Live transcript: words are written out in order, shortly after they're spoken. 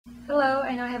Hello,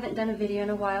 I know I haven't done a video in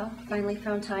a while. Finally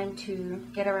found time to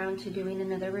get around to doing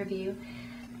another review.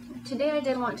 Today I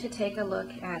did want to take a look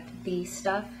at The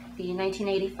Stuff, the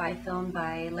 1985 film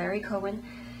by Larry Cohen.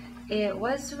 It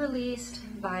was released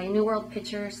by New World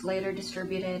Pictures, later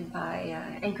distributed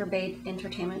by Anchor Bay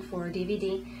Entertainment for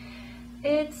DVD.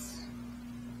 It's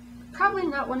probably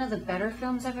not one of the better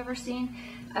films I've ever seen.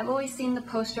 I've always seen the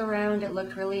poster around. It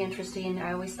looked really interesting.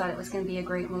 I always thought it was going to be a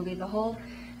great movie. The whole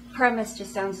premise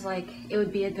just sounds like it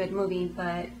would be a good movie,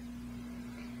 but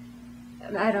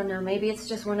I don't know, maybe it's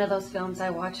just one of those films I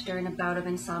watched during a bout of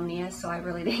insomnia, so I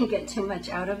really didn't get too much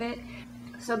out of it.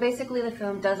 So basically the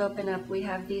film does open up. We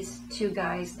have these two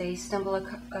guys. They stumble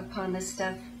upon this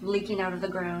stuff leaking out of the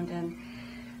ground, and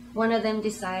one of them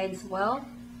decides, well,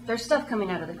 there's stuff coming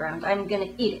out of the ground, I'm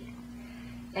gonna eat it.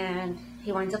 And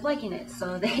he winds up liking it,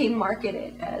 so they market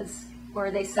it as, or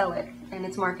they sell it, and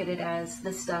it's marketed as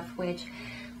the stuff, which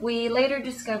we later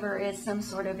discover is some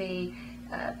sort of a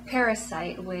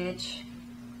parasite, which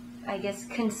I guess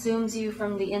consumes you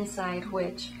from the inside,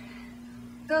 which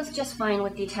goes just fine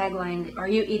with the tagline, are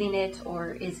you eating it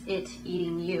or is it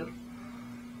eating you?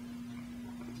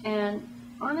 And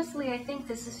honestly, I think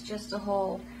this is just a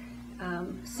whole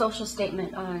social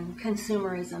statement on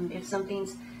consumerism. If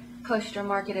something's pushed or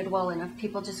marketed well enough,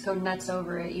 people just go nuts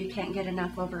over it. You can't get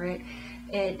enough over it.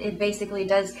 It basically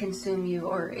does consume you,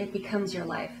 or it becomes your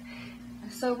life.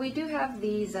 So we do have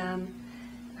these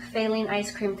failing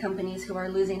ice cream companies who are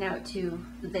losing out to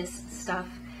this stuff,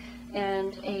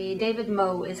 and a David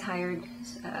Moe is hired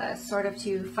sort of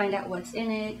to find out what's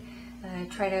in it,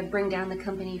 try to bring down the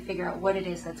company, figure out what it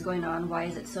is that's going on, why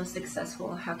is it so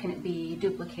successful, how can it be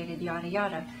duplicated, yada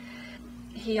yada.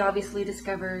 He obviously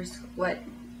discovers what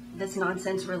this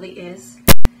nonsense really is.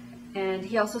 And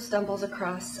he also stumbles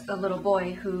across a little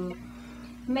boy who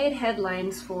made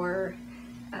headlines for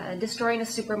destroying a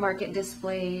supermarket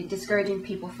display, discouraging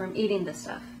people from eating the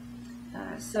stuff.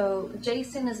 So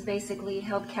Jason is basically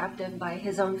held captive by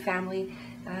his own family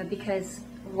because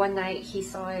one night he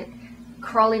saw it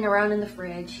crawling around in the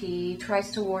fridge. He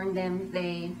tries to warn them.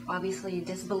 They obviously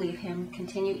disbelieve him,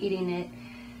 continue eating it,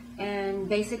 and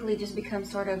basically just become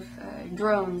sort of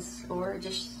drones or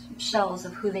just shells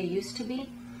of who they used to be.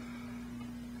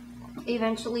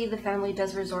 Eventually, the family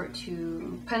does resort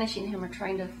to punishing him or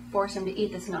trying to force him to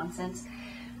eat this nonsense.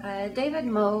 David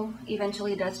Moe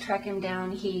eventually does track him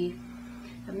down. He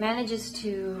manages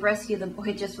to rescue the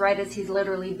boy just right as he's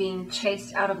literally being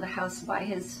chased out of the house by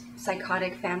his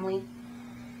psychotic family.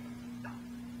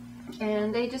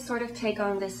 And they just sort of take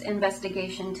on this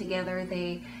investigation together.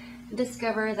 They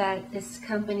discover that this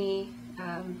company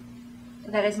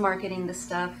that is marketing the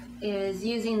stuff is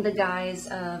using the guise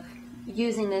of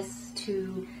using this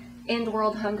to end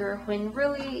world hunger, when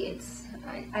really it's,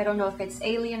 I don't know if it's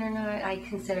alien or not. I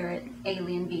consider it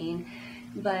alien being,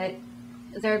 but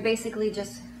they're basically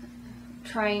just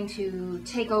trying to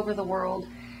take over the world.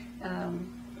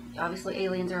 Obviously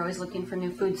aliens are always looking for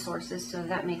new food sources, so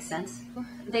that makes sense.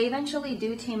 They eventually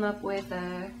do team up with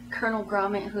Colonel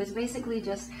Gromit, who is basically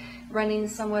just running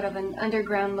somewhat of an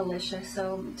underground militia.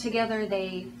 So together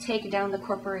they take down the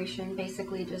corporation,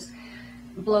 basically just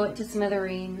blow it to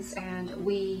smithereens, and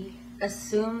we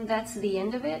assume that's the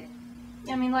end of it.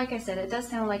 I mean, like I said, it does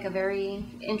sound like a very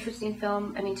interesting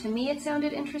film. I mean, to me it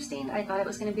sounded interesting. I thought it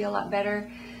was going to be a lot better.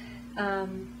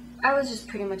 I was just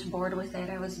pretty much bored with it.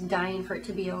 I was dying for it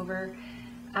to be over.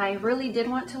 I really did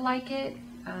want to like it,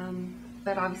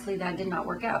 but obviously that did not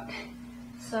work out.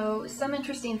 So some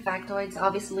interesting factoids.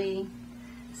 Obviously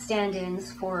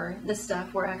stand-ins for the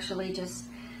stuff were actually just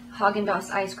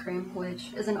Haagen-Dazs ice cream,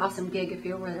 which is an awesome gig if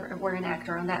you were an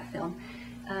actor on that film.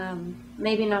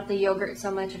 Maybe not the yogurt so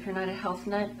much if you're not a health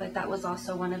nut, but that was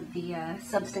also one of the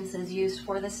substances used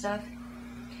for this stuff.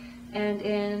 And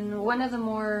in one of the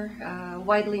more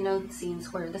widely known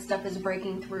scenes where the stuff is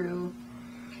breaking through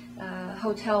a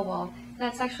hotel wall,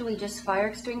 that's actually just fire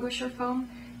extinguisher foam.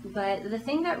 But the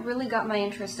thing that really got my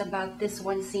interest about this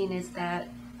one scene is that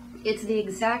it's the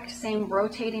exact same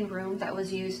rotating room that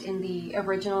was used in the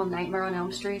original Nightmare on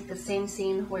Elm Street, the same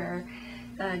scene where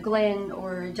Glenn,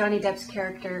 or Johnny Depp's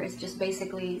character, is just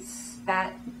basically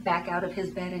spat back out of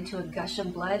his bed into a gush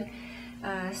of blood.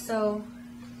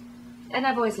 And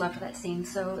I've always loved that scene,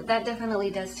 so that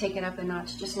definitely does take it up a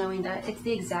notch, just knowing that it's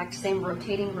the exact same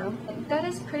rotating room. That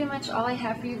is pretty much all I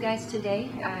have for you guys today.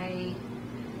 I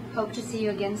hope to see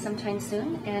you again sometime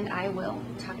soon, and I will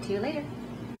talk to you later.